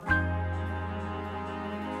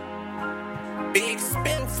Big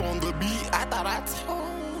Spif on the beat. I thought I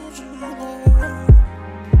told you.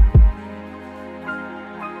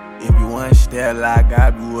 If you want step like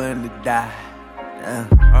I be willing to die.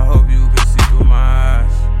 I hope you can see through my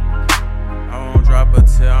eyes. I won't drop a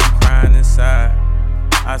tear, I'm crying inside.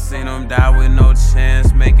 I seen them die with no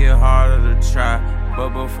chance, make it harder to try.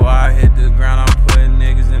 But before I hit the ground, I'm putting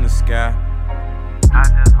niggas in the sky. I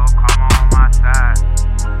just hope karma on my side.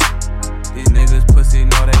 These niggas pussy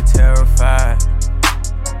know they terrified.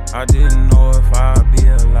 I didn't know if I'd be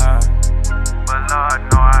alive, but Lord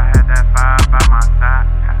know I had that fire by my side.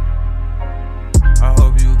 I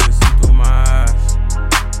hope you can see through my eyes.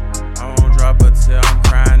 I won't drop a tear, I'm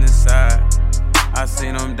crying inside. I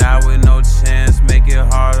seen them die with no chance, make it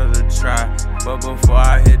harder to try. But before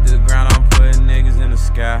I hit the ground, I'm putting niggas in the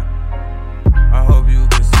sky. I hope you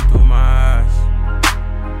can see through my eyes.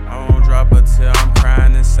 I won't drop a tear, I'm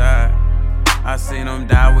crying inside. I seen them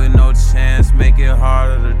die with no chance, make it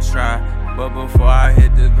harder to try. But before I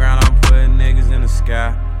hit the ground,